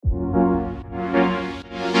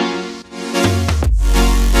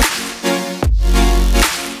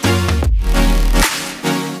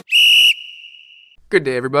Good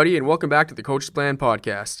day, everybody, and welcome back to the Coach's Plan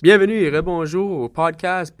Podcast. Bienvenue et rebonjour au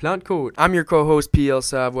podcast Plan de Coach. I'm your co-host, PL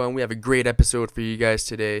Savoie, and we have a great episode for you guys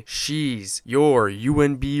today. She's your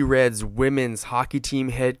UNB Reds women's hockey team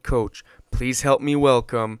head coach. Please help me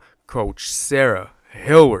welcome Coach Sarah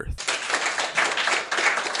Hillworth.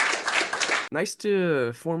 Nice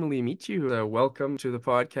to formally meet you. Welcome to the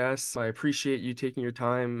podcast. I appreciate you taking your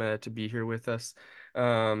time to be here with us. I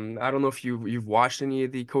don't know if you've watched any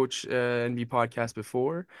of the Coach NB podcasts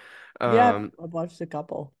before. Yeah, Um, I've watched a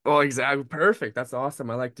couple. Oh, exactly. Perfect. That's awesome.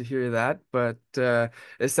 I like to hear that. But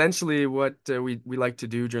essentially, what we like to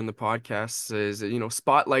do during the podcast is,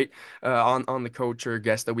 spotlight on the coach or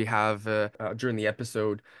guest that we have during the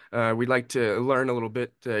episode. We'd like to learn a little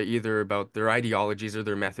bit either about their ideologies or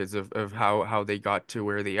their methods of how they got to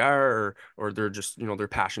where they are, or they're just, their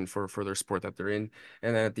passion for their sport that they're in.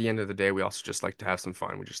 And then at the end of the day, we also just like to have some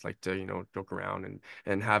fun. We just like to, joke around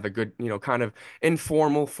and have a good, kind of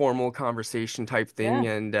informal, formal conversation type thing.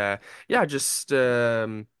 Yeah, And yeah, just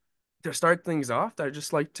to start things off, I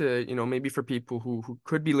just like to, maybe for people who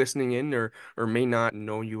could be listening in or may not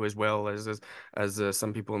know you as well as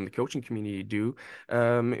some people in the coaching community do,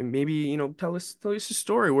 maybe tell us a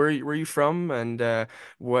story. Where you from, and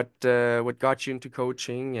what got you into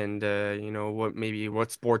coaching, and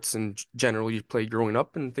what sports in general you played growing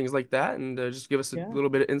up and things like that, and just give us a yeah, little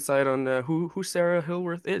bit of insight on who Sarah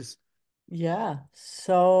Hillworth is. yeah.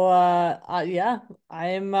 Yeah,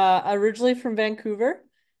 I'm originally from Vancouver,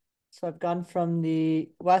 so I've gone from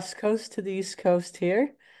the west coast to the east coast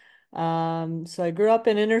here. So I grew up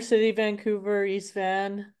in inner city Vancouver, East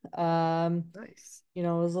Van. Nice. It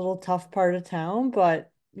was a little tough part of town, but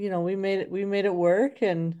we made it work,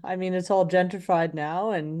 and I mean it's all gentrified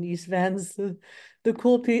now, and East Van's the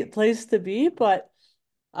cool pe place to be, but.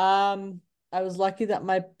 Um, I was lucky that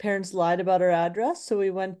my parents lied about our address, so we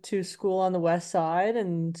went to school on the west side,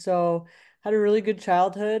 and so had a really good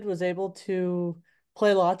childhood, was able to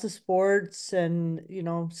play lots of sports and,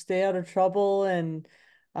 stay out of trouble and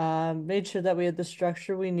made sure that we had the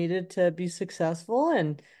structure we needed to be successful.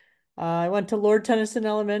 And I went to Lord Tennyson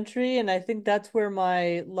Elementary, and I think that's where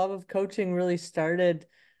my love of coaching really started.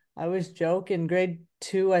 I always joke in grade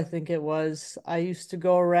two, I think it was, I used to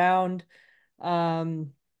go around.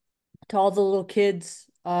 Um, to all the little kids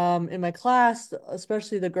in my class,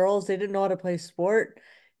 especially the girls, they didn't know how to play sport.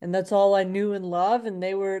 And that's all I knew and love. And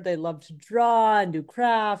they loved to draw and do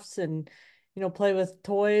crafts and, play with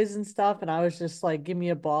toys and stuff. And I was just like, give me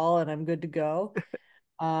a ball and I'm good to go.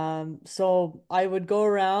 So I would go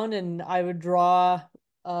around and I would draw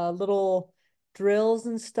little drills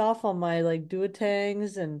and stuff on my like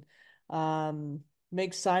duotangs and um,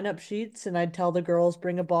 make sign up sheets. And I'd tell the girls,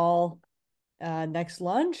 bring a ball next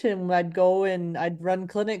lunch, and I'd go and I'd run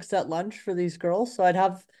clinics at lunch for these girls. So I'd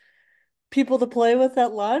have people to play with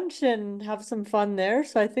at lunch and have some fun there.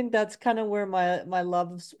 So I think that's kind of where my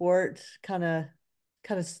love of sport kind of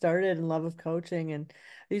started, and love of coaching. And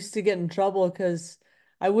I used to get in trouble because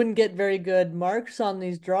I wouldn't get very good marks on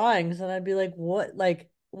these drawings, and I'd be like, "What? Like,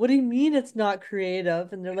 what do you mean it's not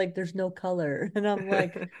creative?" And they're like, "There's no color," and I'm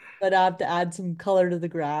like, "But I have to add some color to the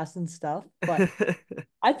grass and stuff." But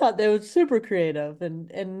I thought they was super creative,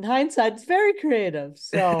 and in hindsight, it's very creative.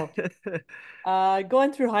 So,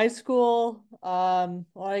 going through high school, well,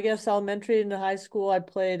 I guess elementary into high school, I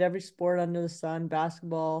played every sport under the sun,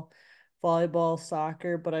 basketball, volleyball,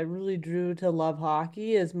 soccer, but I really drew to love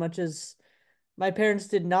hockey as much as my parents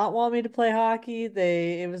did not want me to play hockey.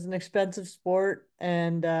 It was an expensive sport,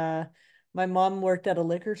 and my mom worked at a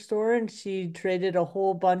liquor store, and she traded a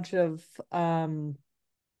whole bunch of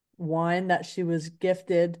wine that she was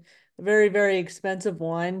gifted, very, very expensive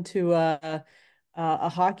wine, to a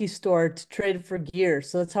hockey store to trade for gear.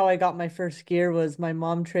 So that's how I got my first gear, was my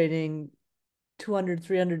mom trading 200,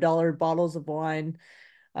 $300 bottles of wine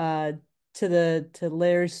uh, to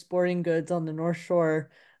Larry's Sporting Goods on the North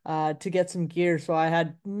Shore to get some gear. So I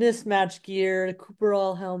had mismatched gear, a Cooper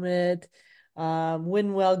All helmet,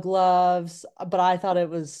 Winwell gloves, but I thought it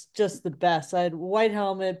was just the best. I had white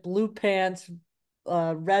helmet, blue pants,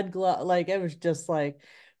 red glove, like it was just like,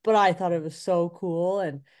 but I thought it was so cool.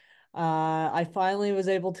 And I finally was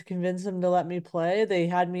able to convince them to let me play. They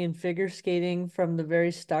had me in figure skating from the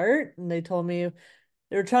very start, and they told me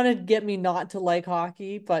they were trying to get me not to like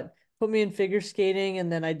hockey, but put me in figure skating.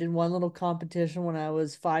 And then I did one little competition when I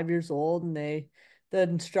was 5 years old, and the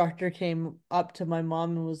instructor came up to my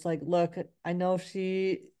mom and was like, "Look, I know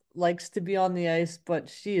she likes to be on the ice, but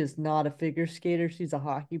she is not a figure skater. She's a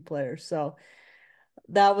hockey player." So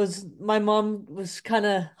that was, my mom was kind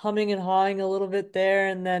of humming and hawing a little bit there.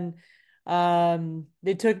 And then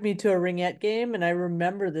They took me to a ringette game, and I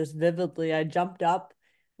remember this vividly. I jumped up,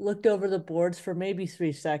 looked over the boards for maybe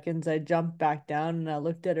 3 seconds. I jumped back down and I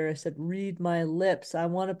looked at her. I said, "Read my lips. I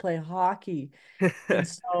want to play hockey." And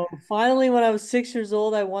so finally, when I was 6 years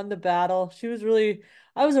old, I won the battle.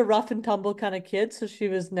 I was a rough and tumble kind of kid, so she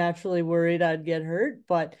was naturally worried I'd get hurt,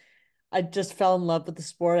 but I just fell in love with the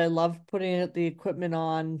sport. I loved putting the equipment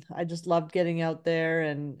on. I just loved getting out there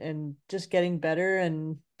and just getting better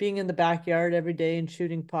and being in the backyard every day and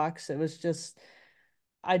shooting pucks.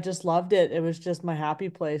 I just loved it. It was just my happy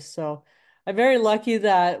place. So I'm very lucky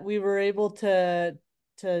that we were able to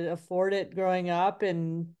afford it growing up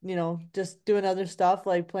and, just doing other stuff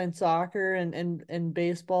like playing soccer and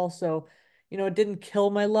baseball. So, it didn't kill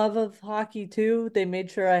my love of hockey too. They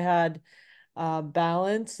made sure I had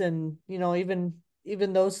balance, and even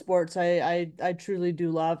those sports I truly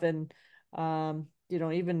do love. And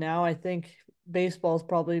even now I think baseball is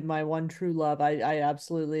probably my one true love. I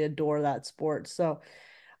absolutely adore that sport. So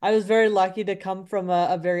I was very lucky to come from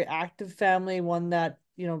a very active family, one that,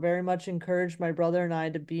 very much encouraged my brother and I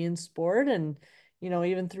to be in sport. And,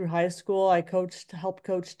 even through high school, helped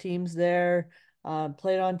coach teams there,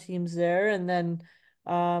 played on teams there, and then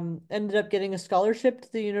ended up getting a scholarship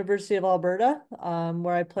to the University of Alberta,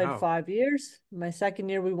 where I played Wow. 5 years. My second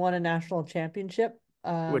year, we won a national championship.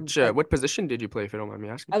 Which At what position did you play, if you don't mind me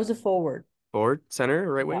asking? I was a forward. Forward,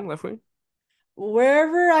 center, right Yeah. wing, left wing?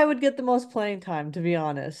 Wherever I would get the most playing time, to be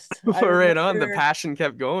honest. I Right on. The remember. passion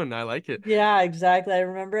kept going. I like it. Yeah, exactly. I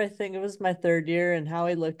remember, I think it was my third year, and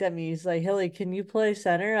Howie looked at me. He's like, "Hilly, can you play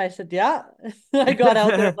center?" I said, "Yeah." I got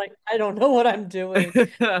out there. I'm like, I don't know what I'm doing.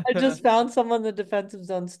 I just found someone in the defensive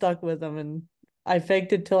zone, stuck with them, and I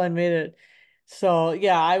faked it till I made it. So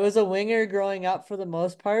yeah, I was a winger growing up for the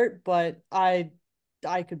most part, but I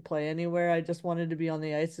could play anywhere. I just wanted to be on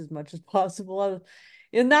the ice as much as possible.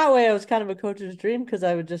 In that way, I was kind of a coach's dream because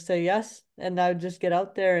I would just say yes, and I would just get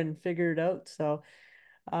out there and figure it out. So.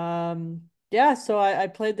 Yeah, so I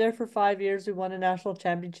played there for 5 years. We won a national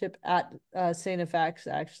championship at St. FX,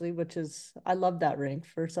 actually, which is, I love that rink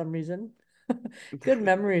for some reason. Good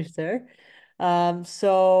memories there.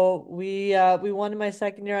 So we won in my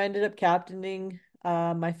second year. I ended up captaining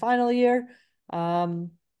my final year.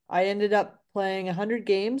 Um, I ended up playing 100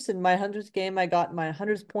 games. In my 100th game, I got my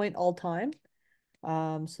 100th point all time.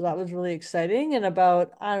 So that was really exciting. And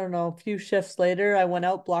about, I don't know, a few shifts later, I went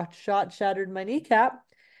out, blocked a shot, shattered my kneecap,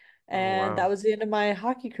 Oh and wow. that was the end of my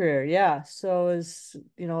hockey career. Yeah. So as,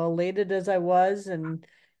 elated as I was, and,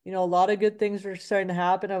 a lot of good things were starting to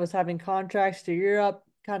happen. I was having contracts to Europe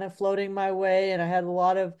kind of floating my way, and I had a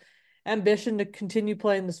lot of ambition to continue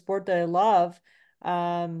playing the sport that I love.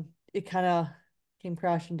 It kind of came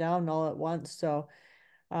crashing down all at once. So,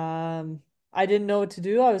 um, I didn't know what to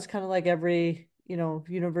do. I was kind of like every,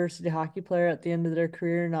 university hockey player at the end of their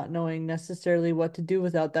career, not knowing necessarily what to do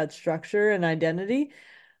without that structure and identity.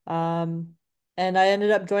 Um, and I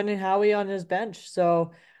ended up joining Howie on his bench.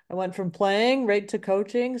 So I went from playing right to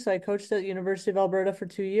coaching. So I coached at the University of Alberta for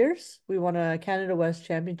 2 years. We won a Canada West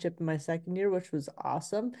Championship in my second year, which was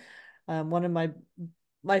awesome. One of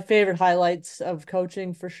my favorite highlights of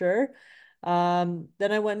coaching for sure. Then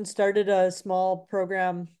I went and started a small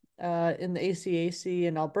program in the ACAC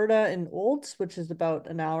in Alberta in Olds, which is about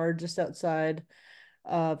an hour just outside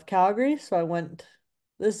of Calgary. So I went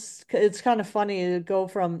it's kind of funny to go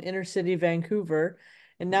from inner city Vancouver,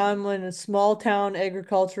 and now I'm in a small town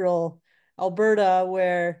agricultural Alberta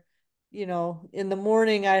where, in the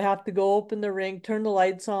morning I have to go open the rink, turn the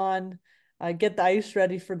lights on, get the ice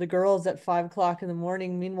ready for the girls at 5 o'clock in the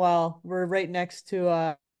morning. Meanwhile, we're right next to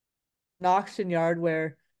an auction yard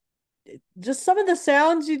where just some of the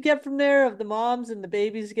sounds you'd get from there of the moms and the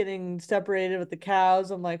babies getting separated with the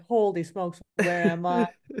cows. I'm like, holy smokes, where am I?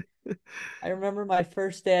 I remember my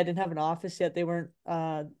first day, I didn't have an office yet. They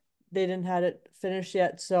didn't had it finished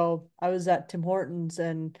yet. So I was at Tim Hortons,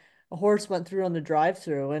 and a horse went through on the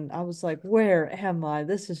drive-through, and I was like, where am I?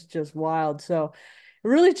 This is just wild. So it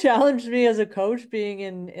really challenged me as a coach being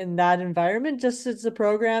in that environment. Just as a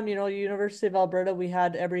program, University of Alberta, we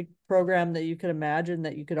had every program that you could imagine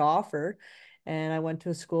that you could offer. And I went to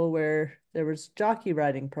a school where there was jockey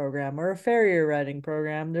riding program or a farrier riding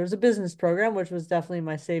program. There was a business program, which was definitely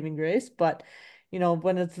my saving grace. But,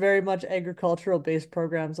 when it's very much agricultural based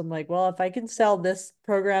programs, I'm like, well, if I can sell this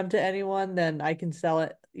program to anyone, then I can sell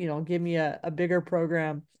it, give me a bigger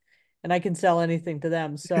program and I can sell anything to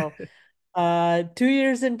them. So 2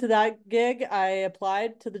 years into that gig, I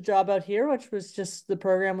applied to the job out here, which was just the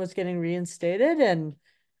program was getting reinstated. And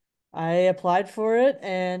I applied for it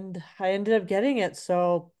and I ended up getting it.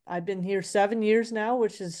 So I've been here 7 years now,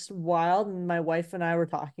 which is wild. And my wife and I were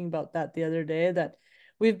talking about that the other day, that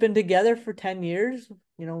we've been together for 10 years.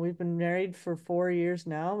 You know, we've been married for 4 years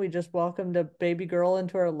now. We just welcomed a baby girl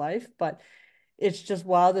into our life, but it's just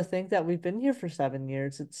wild to think that we've been here for 7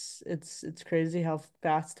 years. It's crazy how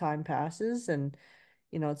fast time passes, and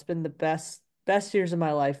you know, it's been the best years of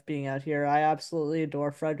my life being out here. I absolutely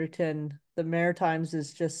adore Fredericton. The Maritimes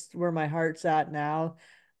is just where my heart's at now.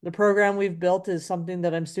 The program we've built is something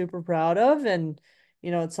that I'm super proud of, and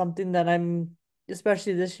you know, it's something that I'm,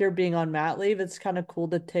 especially this year being on mat leave, it's kind of cool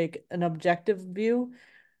to take an objective view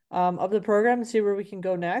of the program and see where we can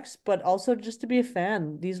go next, but also just to be a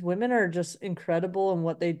fan. These women are just incredible in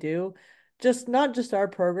what they do. Just not just our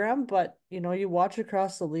program, but you know, you watch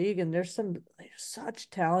across the league and there's such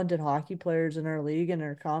talented hockey players in our league and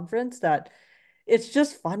our conference that it's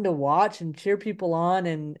just fun to watch and cheer people on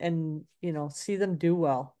and you know, see them do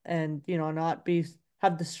well and you know, not be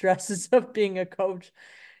have the stresses of being a coach,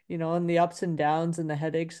 you know, and the ups and downs and the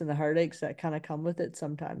headaches and the heartaches that kind of come with it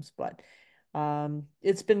sometimes. But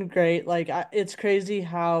it's been great. Like it's crazy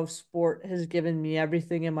how sport has given me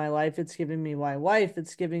everything in my life. It's given me my wife,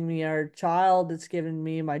 it's giving me our child, it's given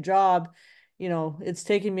me my job. You know, it's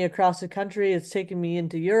taking me across the country, it's taking me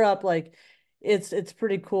into Europe. Like it's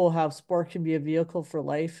pretty cool how sport can be a vehicle for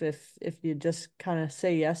life if you just kind of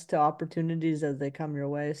say yes to opportunities as they come your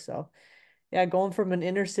way. So yeah, going from an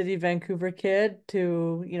inner city Vancouver kid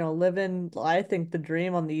to, you know, living, I think the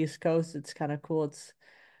dream on the East Coast, it's kind of cool. It's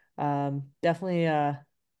definitely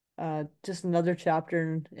just another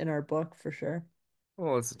chapter in our book for sure.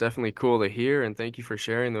 Well, it's definitely cool to hear, and thank you for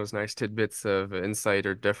sharing those nice tidbits of insight.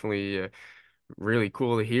 Are definitely really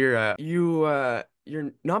cool to hear.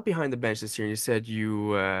 You're not behind the bench this year, and you said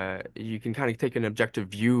you can kind of take an objective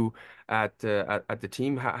view at the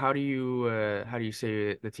team. How do you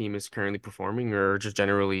say the team is currently performing, or just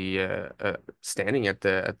generally standing at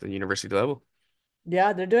the university level?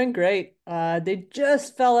 Yeah, they're doing great. They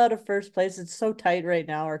just fell out of first place. It's so tight right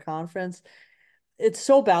now, our conference. It's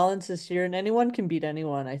so balanced this year, and anyone can beat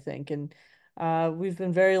anyone, I think. And we've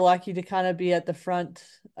been very lucky to kind of be at the front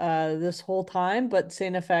this whole time, but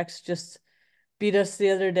Saint FX just beat us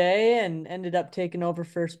the other day and ended up taking over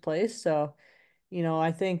first place. So, you know,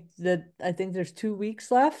 I think there's 2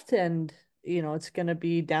 weeks left, and you know, it's gonna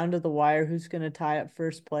be down to the wire who's gonna tie up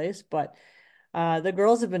first place. But the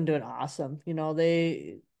girls have been doing awesome. You know,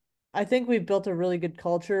 I think we've built a really good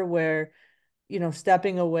culture where, you know,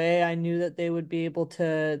 stepping away, I knew that they would be able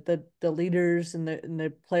to, the leaders and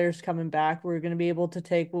the players coming back, we're going to be able to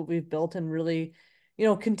take what we've built and really, you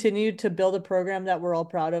know, continue to build a program that we're all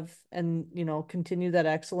proud of and, you know, continue that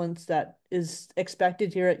excellence that is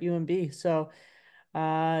expected here at UNB. So,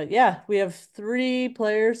 yeah, we have three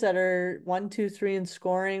players that are 1, 2, 3 in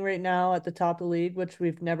scoring right now at the top of the league, which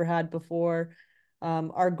we've never had before.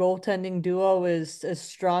 Our goaltending duo is as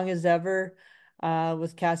strong as ever,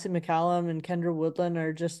 with Cassie McCallum and Kendra Woodland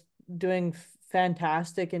are just doing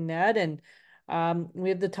fantastic in net. And we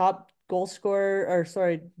have the top goal scorer, or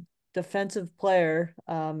sorry, defensive player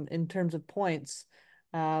in terms of points.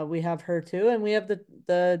 We have her too, and we have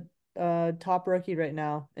the top rookie right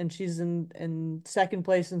now, and she's in second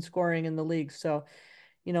place in scoring in the league. So,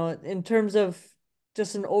 you know, in terms of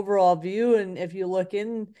just an overall view, and if you look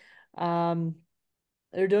in, um,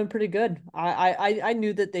 they're doing pretty good. I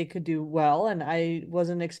knew that they could do well, and I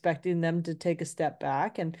wasn't expecting them to take a step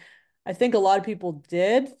back. And I think a lot of people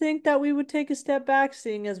did think that we would take a step back,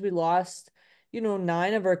 seeing as we lost, you know,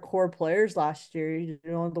 9 of our core players last year, you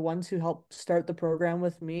know, the ones who helped start the program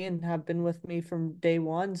with me and have been with me from day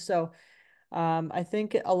one. So I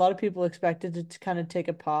think a lot of people expected it to kind of take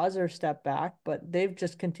a pause or step back, but they've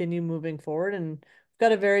just continued moving forward, and we've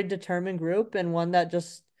got a very determined group and one that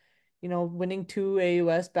just, you know, winning two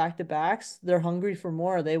AUS back to backs, they're hungry for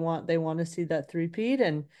more. They want to see that three-peat,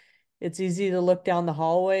 and it's easy to look down the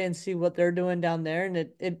hallway and see what they're doing down there, and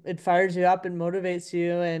it fires you up and motivates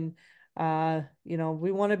you. And you know,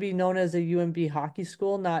 we want to be known as a UMB hockey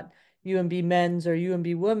school, not UMB men's or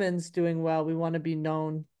UMB women's doing well. We want to be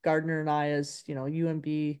known, Gardner and I, as, you know,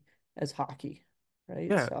 UMB as hockey, right?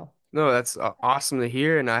 Yeah. So No, that's awesome to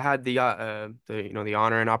hear, and I had the the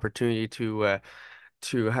honor and opportunity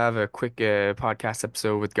to have a quick podcast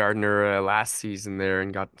episode with Gardner last season there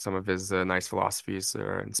and got some of his nice philosophies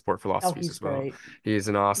and sport oh, philosophies he's as well. great. He's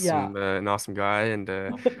Yeah. an awesome guy, and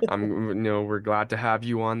I'm you know we're glad to have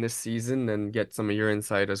you on this season and get some of your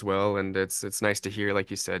insight as well. And it's nice to hear, like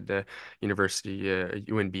you said, University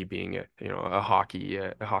UNB being a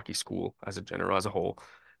hockey school as a general as a whole,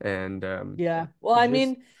 and Yeah. Well, I just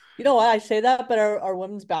mean, You know what? I say that, but our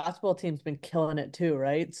women's basketball team's been killing it too,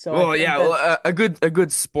 right? So I Well, think yeah, well, that a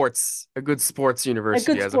good sports a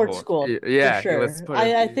university good as a sports whole. school for Yeah, let's sure. put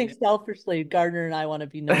I it. think selfishly, Gardner and I want to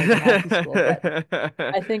be known as a hockey school, but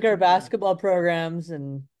I think our basketball programs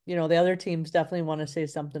and the other teams definitely want to say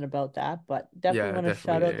something about that. But definitely Yeah, want to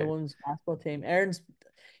shout definitely. out the women's basketball team. Erin's,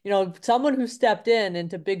 someone who stepped in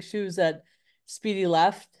into big shoes that Speedy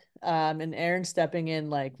left, and Erin stepping in,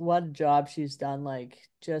 like what a job she's done. Like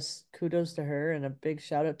just kudos to her and a big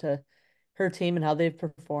shout out to her team and how they've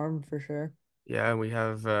performed for sure. Yeah, and we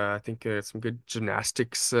have I think some good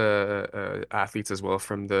gymnastics athletes as well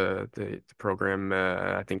from the program.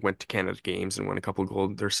 I think went to Canada Games and won a couple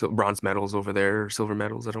gold or bronze medals over there, or silver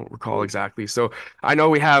medals. I don't recall exactly. So I know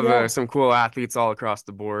we have Yeah, some cool athletes all across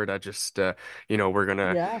the board. I just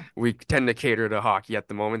yeah, we tend to cater to hockey at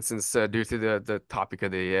the moment since due to the topic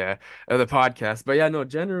of the podcast. But yeah, no,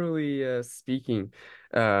 generally speaking,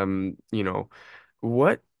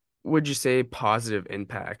 what would you say positive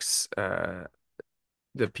impacts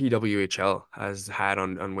the PWHL has had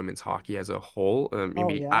on women's hockey as a whole,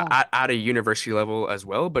 oh maybe yeah, at a university level as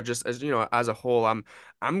well, but just as you know, as a whole,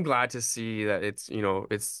 I'm glad to see that it's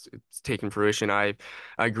taken fruition. I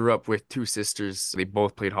grew up with two sisters. They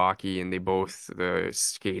both played hockey and they both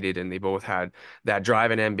skated and they both had that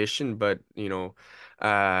drive and ambition, but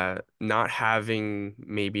not having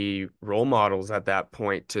maybe role models at that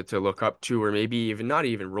point to look up to, or maybe even not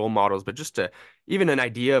even role models, but just to even an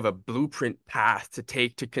idea of a blueprint path to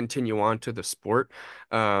take to continue on to the sport,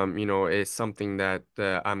 is something that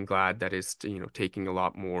I'm glad that is, taking a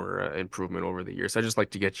lot more improvement over the years. So I just like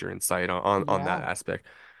to get your insight on that yeah. aspect.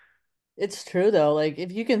 It's true though. Like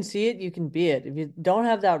if you can see it, you can be it. If you don't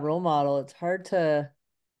have that role model, it's hard to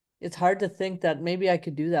think that maybe I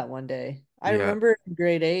could do that one day. I Yeah, remember in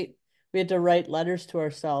grade 8, we had to write letters to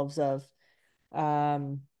ourselves of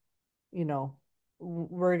um, you know,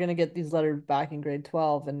 we're gonna get these letters back in grade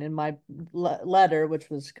 12, and in my letter, which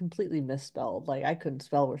was completely misspelled, like I couldn't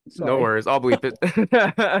spell, no sorry. worries. I'll bleep it.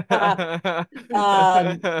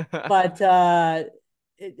 Um, but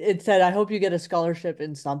it said, I hope you get a scholarship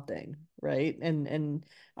in something, right? And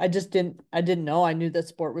I didn't know. I knew that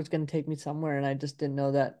sport was going to take me somewhere, and I just didn't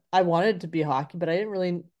know that I wanted to be hockey, but I didn't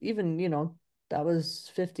really even, that was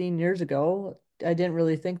 15 years ago. I didn't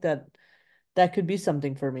really think that that could be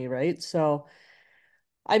something for me, right? So,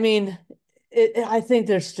 I mean, I think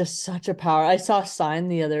there's just such a power. I saw a sign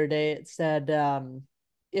the other day. It said,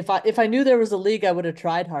 if I knew there was a league, I would have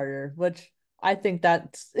tried harder, which I think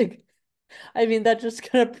that's I mean, that just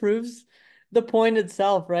kind of proves the point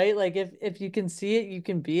itself, right? Like if you can see it, you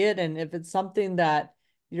can be it. And if it's something that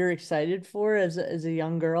you're excited for as a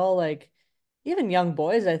young girl, like even young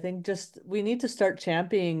boys, I think just we need to start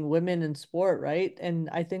championing women in sport, right? And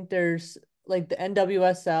I think there's like the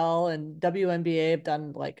NWSL and WNBA have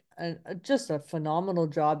done like just a phenomenal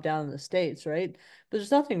job down in the States, right? But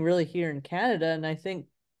there's nothing really here in Canada, and I think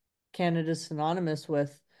Canada's synonymous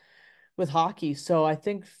with hockey. So I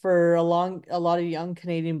think for a lot of young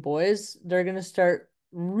Canadian boys, they're gonna start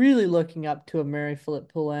really looking up to a Mary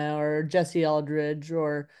Philip Poulin or Jesse Eldridge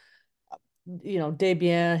or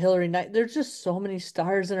Debian, Hillary Knight. There's just so many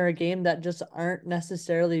stars in our game that just aren't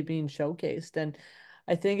necessarily being showcased. And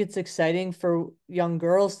I think it's exciting for young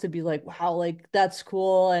girls to be like, wow, like that's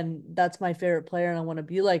cool and that's my favorite player and I want to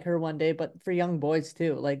be like her one day. But for young boys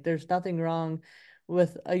too, like there's nothing wrong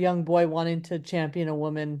with a young boy wanting to champion a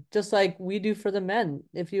woman, just like we do for the men.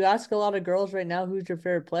 If you ask a lot of girls right now, who's your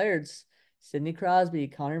favorite player? It's Sidney Crosby,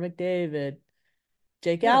 Connor McDavid,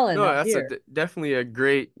 Jake Yeah, Allen no, out that's here. definitely a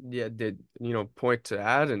great point to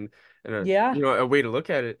add and a Yeah. a way to look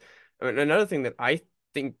at it. And another thing that I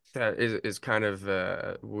think that is kind of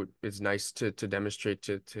is nice to demonstrate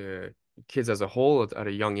to kids as a whole at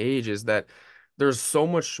a young age is that there's so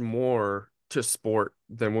much more to sport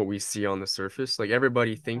than what we see on the surface. Like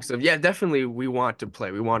everybody thinks of, yeah, definitely we want to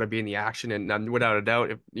play, we want to be in the action, and without a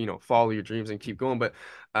doubt, if follow your dreams and keep going. But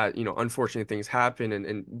unfortunate things happen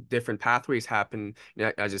and different pathways happen.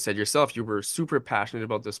 As you said yourself, you were super passionate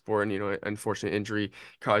about the sport, and unfortunate injury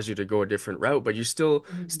caused you to go a different route, but you still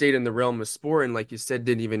Mhm. stayed in the realm of sport, and like you said,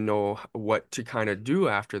 didn't even know what to kind of do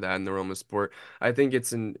after that in the realm of sport. I think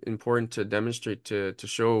it's important to demonstrate to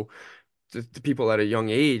show to people at a young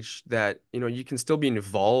age that you can still be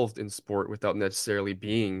involved in sport without necessarily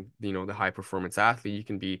being the high performance athlete. You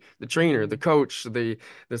can be the trainer, the Mhm. coach, the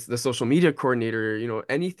social media coordinator,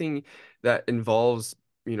 anything that involves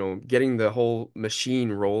getting the whole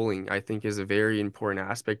machine rolling. I think is a very important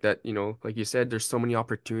aspect that like you said, there's so many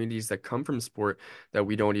opportunities that come from sport that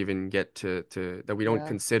we don't even get to that we don't Yeah.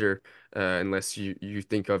 consider unless you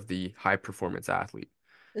think of the high performance athlete.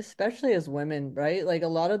 Especially as women, right? Like a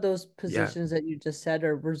lot of those Yeah. positions that you just said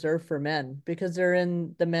are reserved for men because they're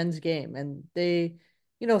in the men's game and they,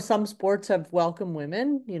 some sports have welcome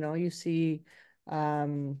women. You see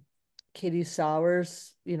um Katie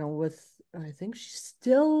Sowers, with I think she's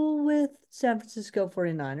still with San Francisco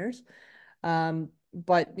 49ers.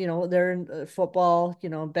 But they're in football,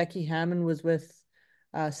 Becky Hammond was with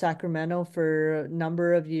Sacramento for a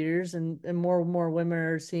number of years and more women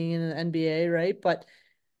are seeing in the NBA, right? But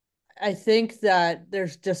I think that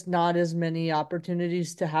there's just not as many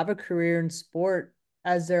opportunities to have a career in sport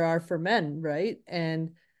as there are for men, right?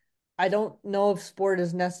 And I don't know if sport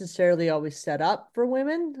is necessarily always set up for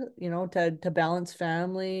women, to balance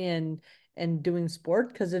family and doing sport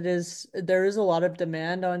because there is a lot of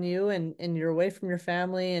demand on you and you're away from your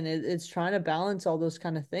family and it's trying to balance all those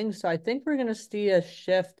kind of things. So I think we're going to see a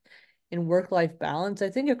shift in work-life balance, I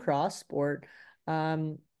think across sport.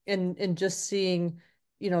 Um, and just seeing,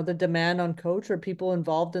 the demand on coach or people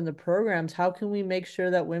involved in the programs, how can we make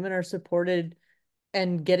sure that women are supported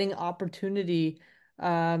and getting opportunity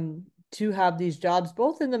to have these jobs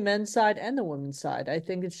both in the men's side and the women's side. I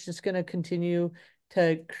think it's just going to continue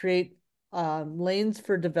to create lanes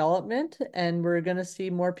for development, and we're going to see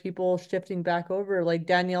more people shifting back over, like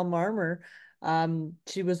Danielle Marmer.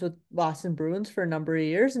 She was with Boston Bruins for a number of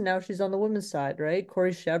years, and now she's on the women's side, right?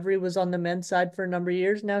 Corey Chevry was on the men's side for a number of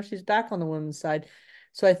years. Now she's back on the women's side.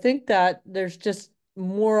 So I think that there's just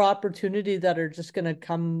more opportunity that are just going to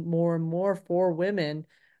come more and more for women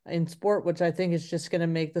in sport, which I think is just going to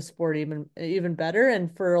make the sport even better.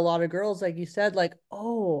 And for a lot of girls, like you said, like,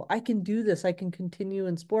 oh, I can do this. I can continue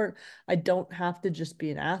in sport. I don't have to just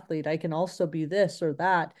be an athlete. I can also be this or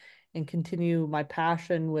that and continue my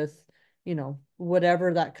passion with,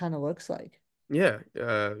 whatever that kind of looks like. Yeah,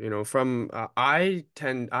 from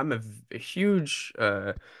I'm a huge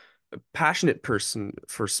passionate person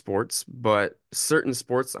for sports, but certain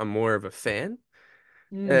sports I'm more of a fan.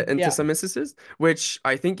 Into Yeah. some instances, which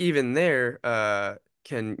I think even there,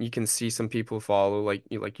 can you can see some people follow, like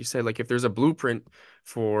you said, like if there's a blueprint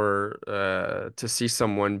for to see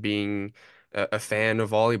someone being a fan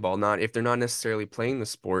of volleyball, not if they're not necessarily playing the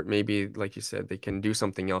sport, maybe like you said, they can do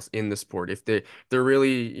something else in the sport. If they're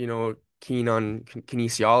really, keen on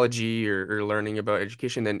kinesiology or learning about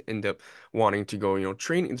education, then end up wanting to go,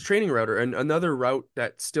 training route or another route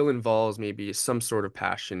that still involves maybe some sort of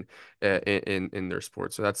passion in their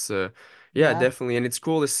sport. So that's yeah, Yeah. definitely, and it's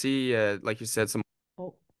cool to see like you said some.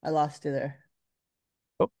 Oh, I lost you there.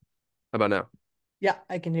 Oh, how about now? Yeah,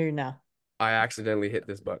 I can hear you now. I accidentally hit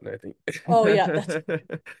this button, I Oh, yeah, that's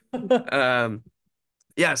think. Um,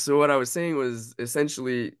 yeah, so what I was saying was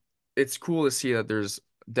essentially it's cool to see that there's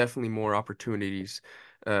definitely more opportunities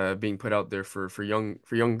being put out there for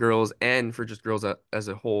young girls and for just girls as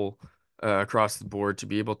a whole across the board to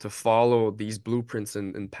be able to follow these blueprints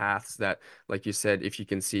and paths that, like you said, if you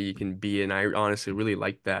can see, you can be. And I honestly really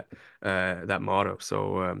like that motto.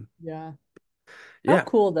 So yeah. How yeah,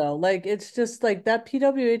 cool though. Like it's just like that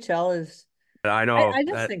PWHL is I I, know I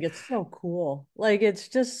just that. think it's so cool. Like it's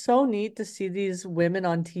just so neat to see these women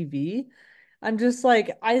on TV. I'm just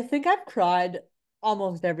like, I think I've cried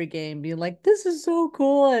almost every game, being like, this is so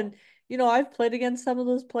cool. And I've played against some of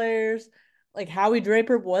those players. Like Howie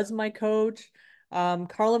Draper was my coach. Carla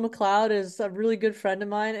McLeod is a really good friend of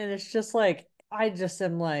mine, and it's just like I just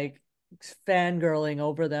am like fangirling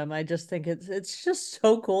over them. I just think it's just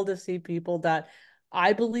so cool to see people that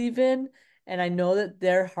I believe in, and I know that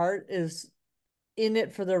their heart is in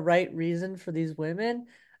it for the right reason for these women.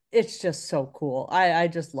 It's just so cool. I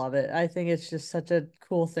just love it. I think it's just such a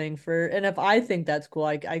cool thing and if I think that's cool,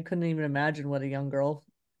 I couldn't even imagine what a young girl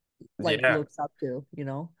like Yeah, looks up to.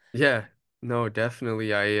 yeah, no,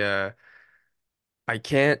 definitely. I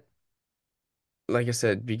can't, like I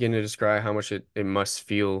said, begin to describe how much it must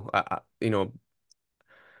feel.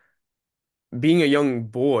 Being a young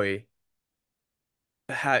boy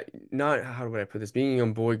had not how would I put this? Being a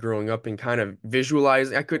young boy growing up and kind of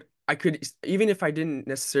visualizing, I could even if I didn't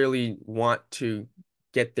necessarily want to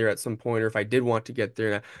get there at some point, or if I did want to get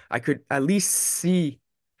there, I could at least see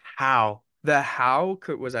how. The how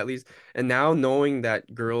could was at least, and now knowing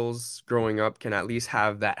that girls growing up can at least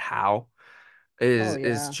have that how Oh is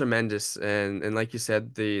yeah. tremendous. And like you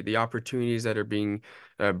said, the opportunities that are being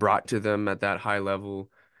brought to them at that high level.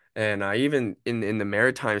 And even in the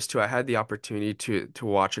Maritimes too, I had the opportunity to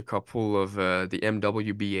watch a couple of the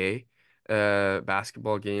MWBA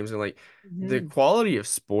basketball games, and like the Hmm. quality of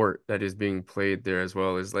sport that is being played there as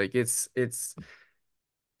well is like it's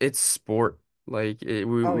sport. Like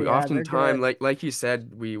Oh we yeah, they're oftentimes, good. like you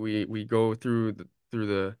said, we go through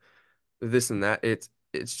the this and that.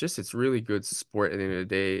 it's really good sport at the end of the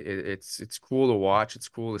day. It's cool to watch, it's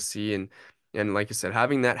cool to see, and like I said,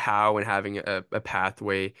 having that how and having a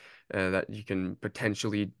pathway that you can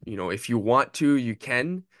potentially, if you want to, you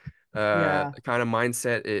can. Yeah. Kind of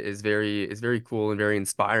mindset is very cool and very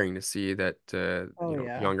inspiring to see that Oh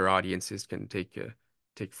yeah. younger audiences can take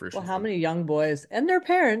Well, fruition how from. many young boys and their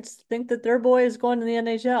parents think that their boy is going to the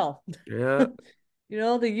NHL? Yeah,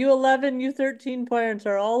 The U11, U13 parents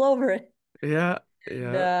are all over it. yeah,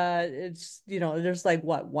 And yeah. it's, there's like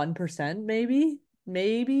what, 1%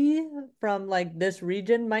 maybe from like this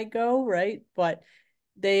region might go, right? But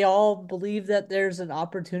they all believe that there's an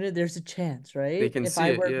opportunity, there's a chance, They right? can If see I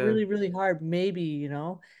it. work Yeah, really, really hard, maybe.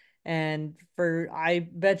 And I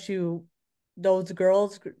bet you those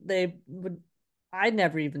girls, they would, I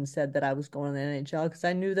never even said that I was going to the NHL because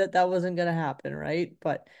I knew that that wasn't going to happen, right?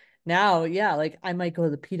 But now, yeah, like I might go to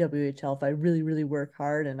the PWHL if I really, really work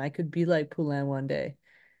hard and I could be like Poulin one day.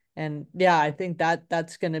 And yeah, I think that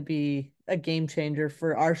that's going to be a game changer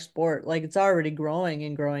for our sport. Like it's already growing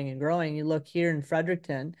and growing and growing. You look here in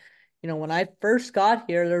Fredericton, when I first got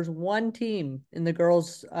here, there's one team in the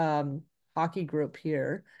girls hockey group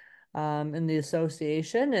here in the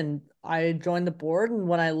association, and I joined the board. And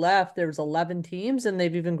when I left, there was 11 teams, and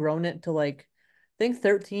they've even grown it to like I think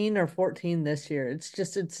 13 or 14 this year. It's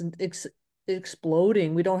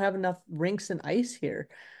exploding. We don't have enough rinks and ice here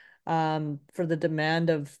for the demand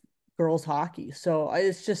of girls hockey. So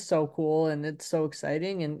it's just so cool and it's so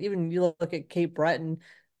exciting. And even you look at Cape Breton,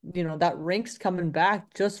 that rink's coming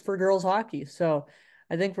back just for girls hockey. So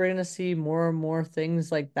I think we're gonna see more and more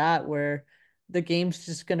things like that where the game's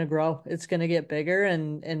just gonna grow. It's gonna get bigger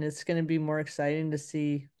and it's gonna be more exciting to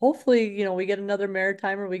see. Hopefully, we get another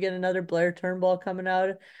Maritimer, we get another Blair Turnbull coming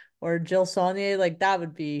out or Jill Saunier, like that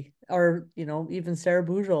would be, or even Sarah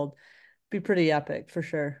Bujold, be pretty epic for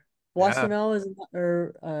sure. yeah. Boissonneau is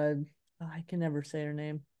or I can never say her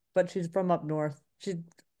name, but she's from up north. She's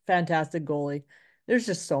fantastic goalie. There's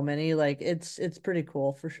just so many. Like it's pretty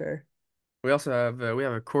cool for sure. We have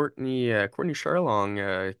a Courtney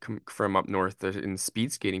Charlong from up north in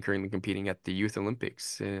speed skating, currently competing at the Youth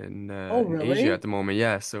Olympics Oh, in Asia at really? the moment.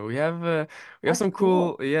 Yeah, so we have That's some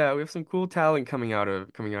cool, cool. yeah, we have some cool talent coming out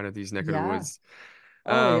of these neck of the Yeah. woods.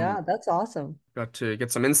 Oh, Um, yeah. That's awesome. got to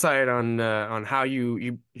get some insight on how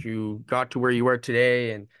you got to where you are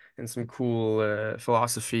today, and some cool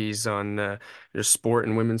philosophies on your sport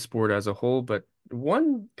and women's sport as a whole. But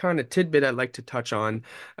one kind of tidbit I'd like to touch on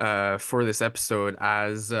for this episode,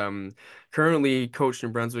 as currently coach New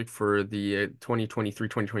Brunswick for the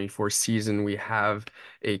 2023-2024 season, we have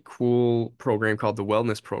a cool program called the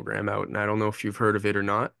Wellness Program out, and I don't know if you've heard of it or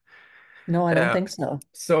not. No, I don't Yeah. think so.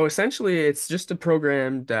 So essentially, it's just a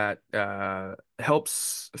program that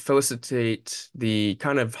helps facilitate the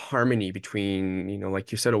kind of harmony between,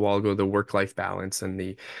 like you said a while ago, the work-life balance and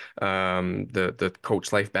the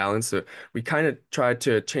coach-life balance. So we kind of tried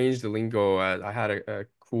to change the lingo. I had a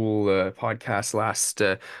cool podcast last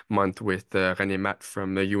month with René Matt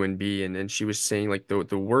from the UNB, and she was saying like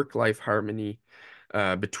the work-life harmony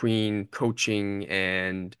between coaching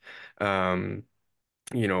and um,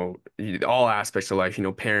 all aspects of life,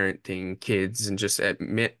 parenting, kids, and just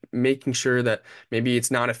making sure that maybe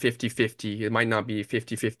it's not a 50-50. It might not be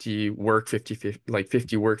 50-50 work, 50-50, like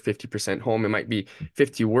 50 work, 50% home. It might be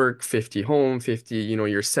 50 work, 50 home, 50,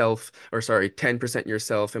 yourself, or sorry, 10%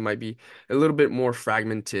 yourself. It might be a little bit more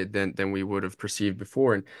fragmented than we would have perceived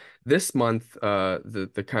before. And this month,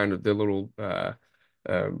 the kind of the little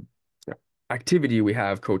um, activity we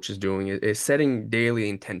have coaches doing is setting daily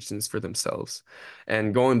intentions for themselves.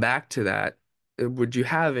 And going back to that, would you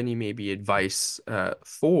have any maybe advice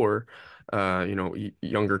for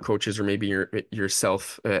younger coaches or maybe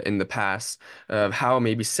yourself in the past of how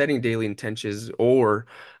maybe setting daily intentions or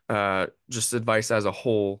just advice as a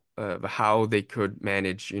whole of how they could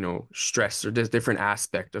manage, stress or just different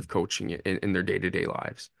aspect of coaching in their day-to-day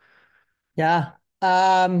lives? Yeah.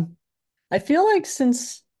 I feel like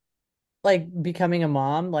since like becoming a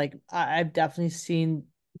mom, like I've definitely seen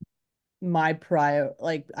I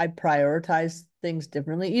prioritize things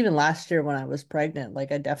differently. Even last year when I was pregnant,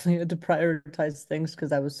 like I definitely had to prioritize things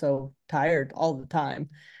because I was so tired all the time.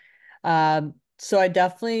 So I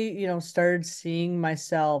definitely, started seeing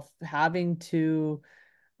myself having to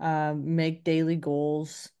make daily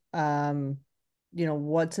goals,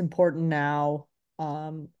 what's important now,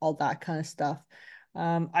 all that kind of stuff.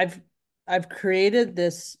 I've created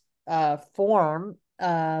this form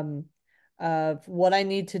of what I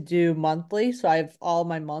need to do monthly. So I have all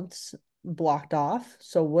my months blocked off.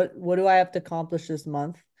 So what do I have to accomplish this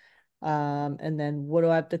month? And then what do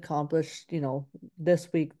I have to accomplish, this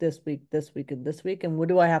week, this week, this week, and this week, and what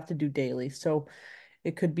do I have to do daily? So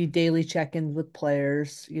it could be daily check-ins with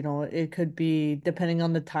players, it could be depending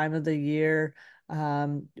on the time of the year.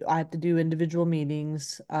 I have to do individual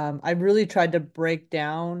meetings. I really tried to break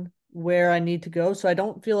down where I need to go so I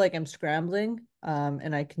don't feel like I'm scrambling.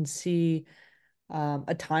 And I can see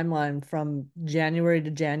a timeline from January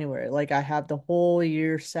to January. Like I have the whole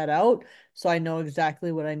year set out, so I know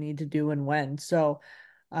exactly what I need to do and when. So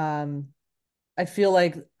um, I feel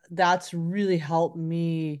like that's really helped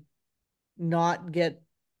me not get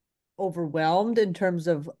overwhelmed in terms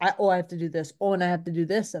of I have to do this. Oh, and I have to do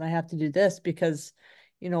this and I have to do this because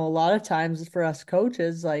a lot of times for us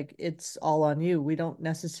coaches, like it's all on you. We don't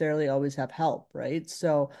necessarily always have help, right?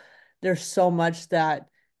 So there's so much that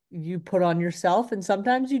you put on yourself and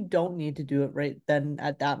sometimes you don't need to do it right then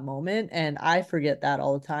at that moment. And I forget that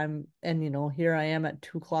all the time. And here I am at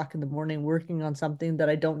 2 o'clock in the morning working on something that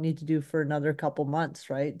I don't need to do for another couple months,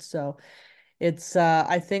 right? So it's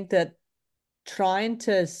I think that trying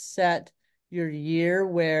to set your year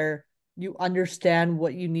where you understand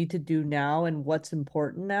what you need to do now and what's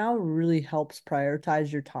important now really helps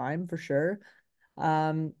prioritize your time for sure.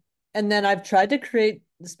 Um, and then I've tried to create,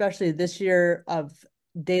 especially this year, of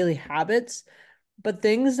daily habits, but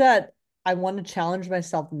things that I want to challenge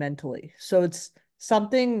myself mentally. So it's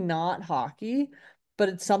something not hockey, but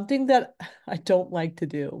it's something that I don't like to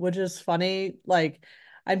do, which is funny. Like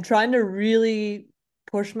I'm trying to really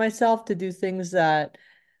push myself to do things that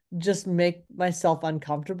just make myself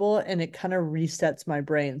uncomfortable and it kind of resets my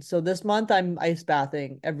brain. So this month I'm ice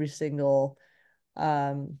bathing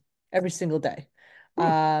um every single day. Hmm.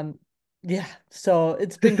 Um yeah, so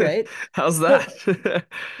it's been great. How's So that?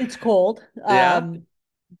 it's cold. Yeah.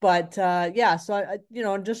 But yeah, so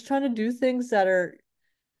I'm just trying to do things that are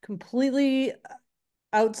completely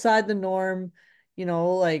outside the norm,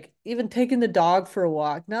 like even taking the dog for a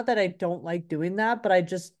walk. Not that I don't like doing that, but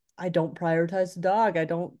I don't prioritize the dog. I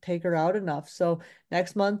don't take her out enough. So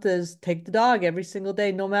next month is take the dog every single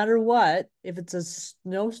day, no matter what. If it's a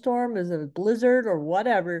snowstorm, is it a blizzard or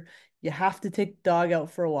whatever, you have to take the dog out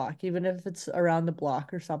for a walk, even if it's around the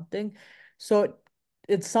block or something. So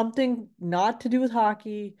it's something not to do with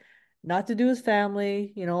hockey, not to do with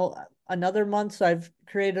family, another month. So I've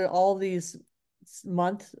created all these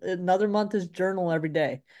another month is journal every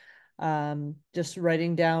day. Just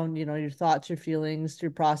writing down, your thoughts, your feelings, your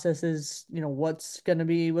processes,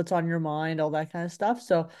 what's on your mind, all that kind of stuff.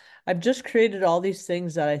 So I've just created all these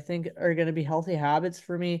things that I think are going to be healthy habits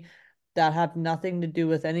for me that have nothing to do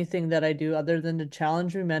with anything that I do other than to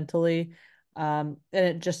challenge me mentally. And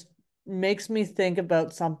it just makes me think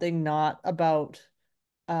about something not about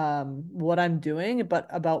what I'm doing, but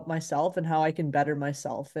about myself and how I can better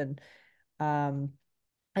myself. And um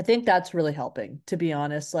I think that's really helping, to be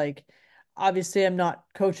honest. Like, obviously, I'm not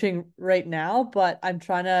coaching right now, but I'm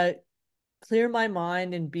trying to clear my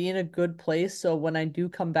mind and be in a good place. So when I do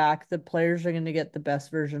come back, the players are going to get the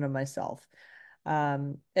best version of myself.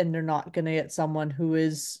 And they're not going to get someone who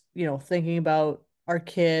is, thinking about our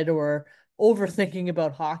kid or overthinking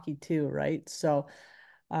about hockey too, right? So,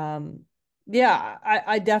 um, yeah,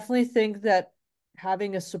 I definitely think that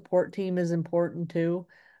having a support team is important too,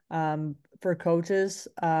 for coaches.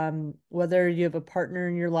 Whether you have a partner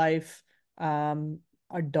in your life, um,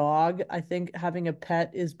 a dog, I think having a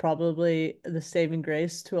pet is probably the saving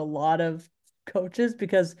grace to a lot of coaches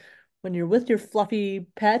because when you're with your fluffy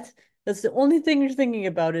pet, that's the only thing you're thinking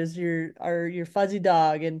about is your fuzzy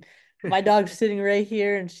dog. And my dog's sitting right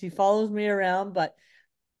here and she follows me around, but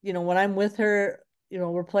when I'm with her,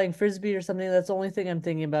 we're playing frisbee or something, that's the only thing I'm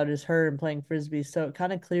thinking about is her and playing frisbee. So it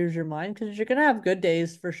kind of clears your mind because you're gonna have good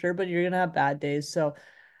days for sure, but you're gonna have bad days. So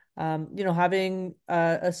having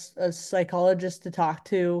a psychologist to talk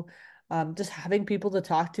to, just having people to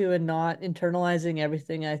talk to and not internalizing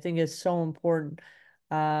everything, I think is so important.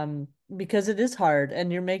 Because it is hard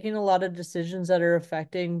and you're making a lot of decisions that are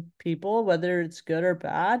affecting people, whether it's good or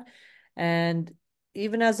bad. And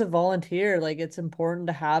even as a volunteer, like it's important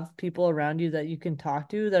to have people around you that you can talk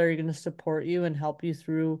to that are going to support you and help you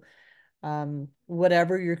through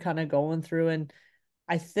whatever you're kind of going through. And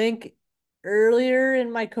I think earlier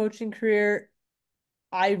in my coaching career,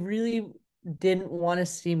 I really didn't want to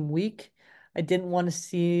seem weak. I didn't want to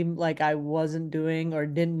seem like I wasn't doing or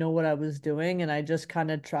didn't know what I was doing. And I just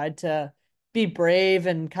kind of tried to be brave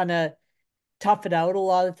and kind of tough it out a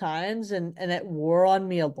lot of times. And it wore on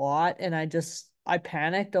me a lot. And I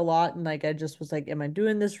panicked a lot. And like, I just was like, am I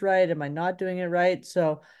doing this right? Am I not doing it right?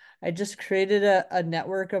 So I just created a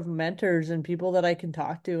network of mentors and people that I can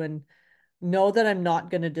talk to. And know that I'm not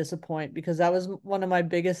going to disappoint, because that was one of my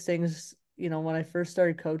biggest things, when I first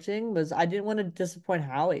started coaching, was I didn't want to disappoint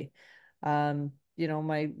Howie.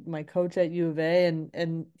 My coach at U of A,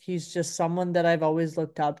 and he's just someone that I've always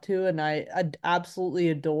looked up to, and I absolutely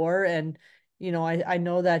adore. And I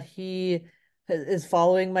know that he is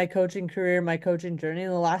following my coaching career, my coaching journey,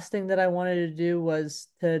 and the last thing that I wanted to do was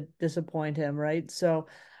to disappoint him, right? So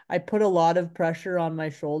I put a lot of pressure on my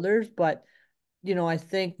shoulders, but I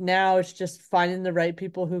think now it's just finding the right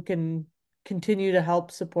people who can continue to help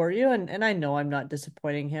support you. And I know I'm not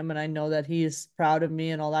disappointing him, and I know that he is proud of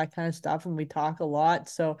me and all that kind of stuff. And we talk a lot.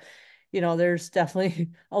 So, there's definitely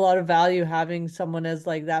a lot of value having someone as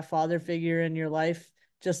like that father figure in your life,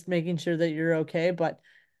 just making sure that you're okay. But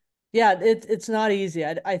yeah, it's not easy.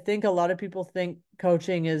 I think a lot of people think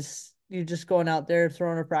coaching is you just going out there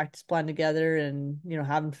throwing a practice plan together and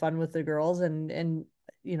having fun with the girls, and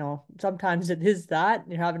sometimes it is that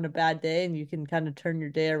you're having a bad day and you can kind of turn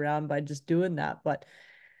your day around by just doing that. But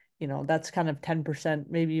that's kind of 10%,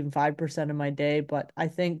 maybe even 5% of my day. But I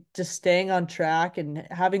think just staying on track and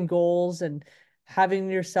having goals and having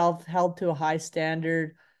yourself held to a high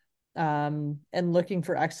standard, and looking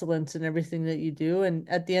for excellence in everything that you do. And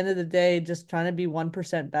at the end of the day, just trying to be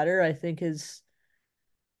 1% better, I think is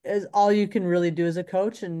all you can really do as a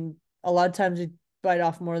coach. And a lot of times you bite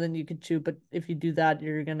off more than you can chew, but if you do that,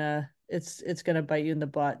 it's gonna bite you in the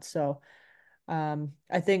butt. So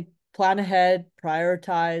I think plan ahead,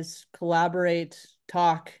 prioritize, collaborate,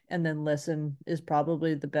 talk, and then listen is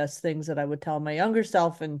probably the best things that I would tell my younger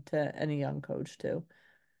self and to any young coach too.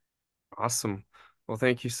 Awesome. Well,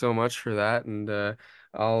 thank you so much for that, and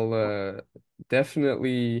I'll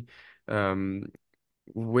definitely um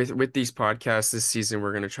with these podcasts this season,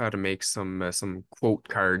 we're gonna try to make some quote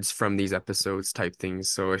cards from these episodes type things.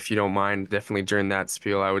 So if you don't mind, definitely during that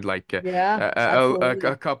spiel, I would like Yeah, absolutely.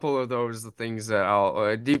 a couple of those things that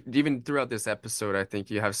I'll even throughout this episode. I think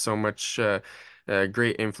you have so much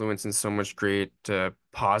great influence and so much great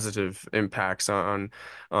positive impacts on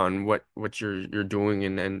what you're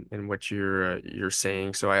doing and what you're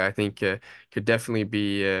saying. So I think could definitely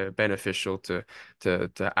be beneficial to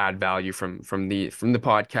add value from the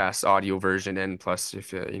podcast audio version, and plus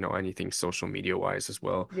if anything social media wise as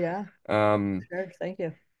well. Yeah, Um sure. Thank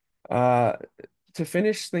you. uh to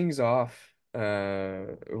finish things off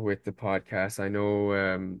with the podcast, I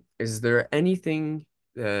know is there anything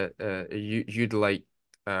that you'd like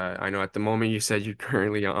I know at the moment you said you're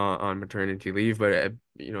currently on maternity leave, but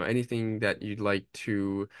anything that you'd like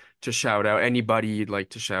to shout out, anybody you'd like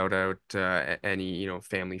to shout out, any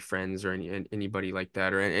family, friends, or anybody like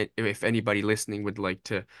that, or if anybody listening would like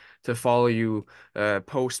to follow you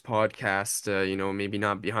post podcast, maybe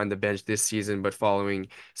not behind the bench this season, but following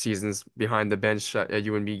seasons behind the bench at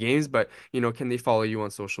UNB games, but can they follow you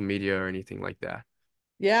on social media or anything like that?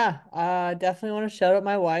 Yeah, definitely want to shout out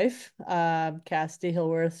my wife, Cassidy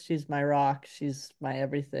Hillworth. She's my rock. She's my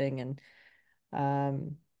everything, and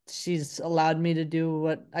um, she's allowed me to do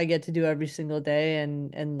what I get to do every single day,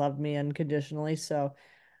 and love me unconditionally. So,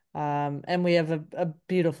 and we have a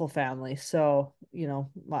beautiful family. So,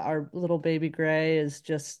 our little baby Gray is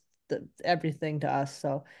just everything to us.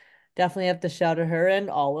 So, definitely have to shout at her and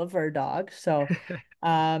Olive, our dog. So,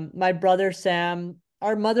 my brother Sam,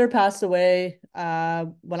 our mother passed away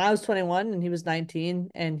when I was 21 and he was 19,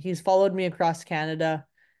 and he's followed me across Canada.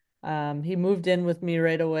 He moved in with me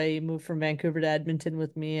right away. He moved from Vancouver to Edmonton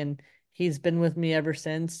with me, and he's been with me ever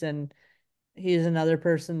since. And he's another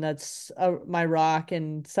person that's my rock,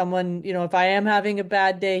 and someone, if I am having a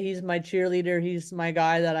bad day, he's my cheerleader. He's my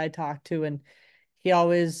guy that I talk to, and he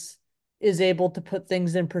always is able to put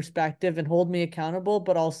things in perspective and hold me accountable,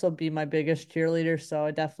 but also be my biggest cheerleader. So I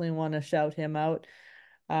definitely want to shout him out.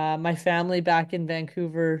 My family back in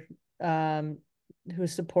Vancouver, um, who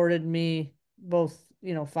supported me both,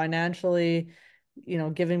 financially,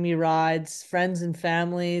 giving me rides, friends and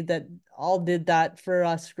family that all did that for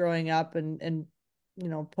us growing up, and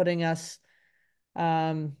putting us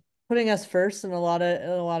putting us first in a lot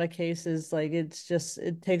of cases. Like it's just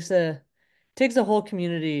it takes a whole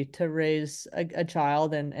community to raise a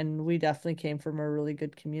child, and we definitely came from a really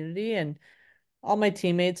good community. And all my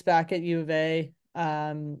teammates back at U of A,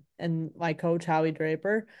 and my coach Howie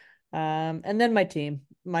Draper, and then my team,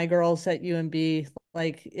 my girls at UNB.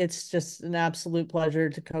 Like it's just an absolute pleasure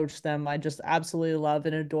to coach them. I just absolutely love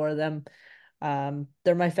and adore them.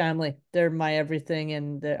 They're my family. They're my everything,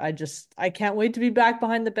 and I can't wait to be back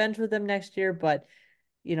behind the bench with them next year. But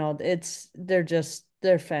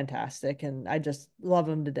they're fantastic, and I just love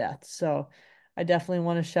them to death. So I definitely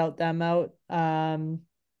want to shout them out. And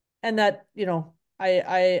that,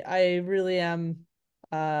 I really am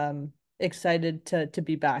excited to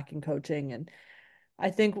be back in coaching. And I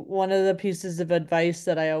think one of the pieces of advice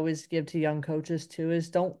that I always give to young coaches too is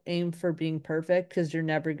don't aim for being perfect because you're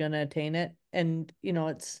never going to attain it. And,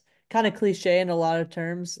 it's kind of cliche in a lot of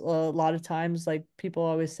terms, a lot of times, like people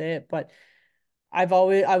always say it, but I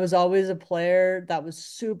was always a player that was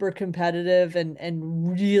super competitive and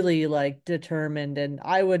really like determined. And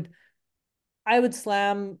I would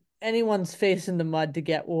slam anyone's face in the mud to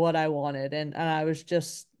get what I wanted. And I was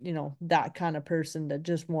just, that kind of person that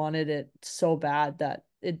just wanted it so bad that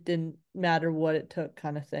it didn't matter what it took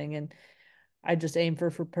kind of thing. And I just aim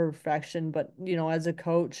for perfection. But, as a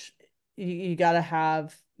coach, you got to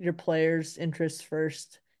have your players' interests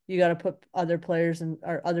first. You got to put other players and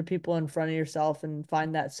or other people in front of yourself and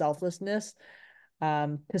find that selflessness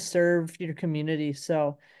to serve your community.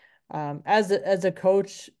 So, as a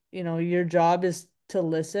coach, your job is to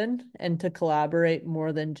listen and to collaborate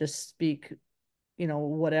more than just speak,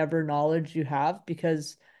 whatever knowledge you have,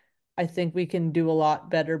 because I think we can do a lot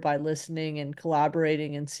better by listening and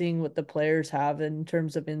collaborating and seeing what the players have in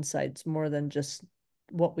terms of insights more than just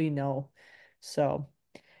what we know. So,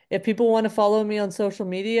 if people want to follow me on social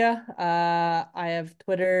media, I have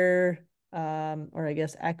Twitter, or I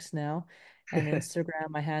guess X now, and Instagram.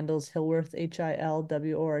 My handle's Hilworth,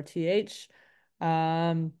 HILWORTH.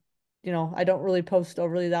 Um, I don't really post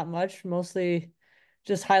overly that much, mostly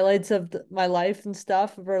just highlights of my life and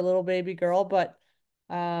stuff of our little baby girl, but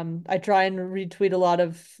I try and retweet a lot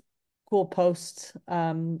of cool posts,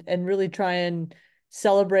 and really try and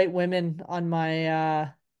celebrate women on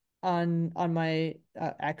my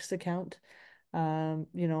X account.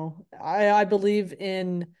 I believe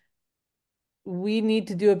in we need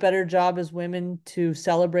to do a better job as women to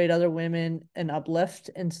celebrate other women and uplift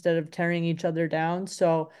instead of tearing each other down.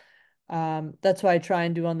 So that's what I try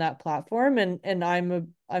and do on that platform. And I'm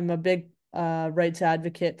a big rights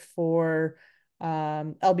advocate for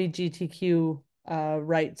LGBTQ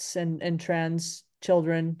rights and trans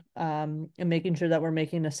children, and making sure that we're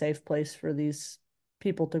making a safe place for these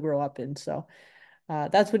people to grow up in. So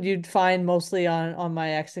that's what you'd find mostly on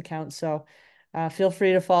my X account. So feel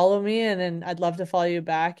free to follow me, and I'd love to follow you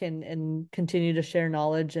back and continue to share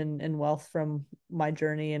knowledge and wealth from my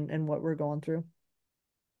journey and what we're going through.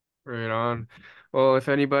 Right on. Well, if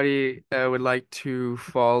anybody would like to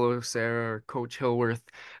follow Sarah or Coach Hillworth,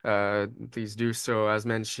 please do so. As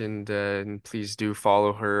mentioned, and please do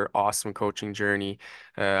follow her awesome coaching journey.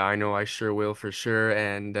 I know I sure will for sure.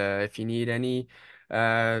 And if you need any,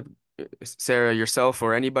 uh, Sarah yourself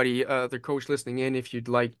or anybody, other coach listening in, if you'd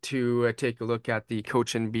like to take a look at the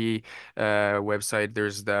Coach and Be website,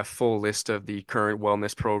 there's the full list of the current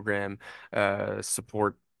wellness program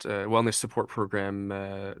support wellness support program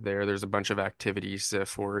there. There's a bunch of activities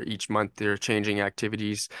for each month. They're changing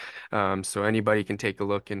activities. So anybody can take a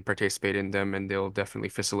look and participate in them, and they'll definitely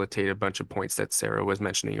facilitate a bunch of points that Sarah was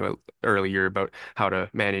mentioning earlier about how to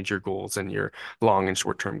manage your goals and your long and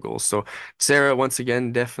short-term goals. So Sarah, once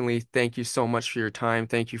again, definitely thank you so much for your time.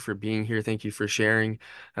 Thank you for being here. Thank you for sharing.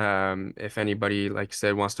 If anybody, like I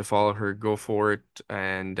said, wants to follow her, go for it.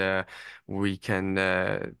 And we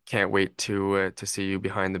can't wait to see you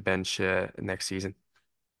behind the bench next season.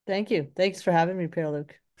 Thank you. Thanks for having me, Pierre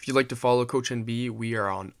Luc. If you'd like to follow Coach NB, we are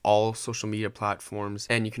on all social media platforms,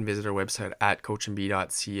 and you can visit our website at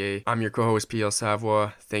coachandb.ca. I'm your co-host PL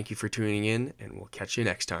Savoie. Thank you for tuning in, and we'll catch you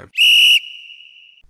next time.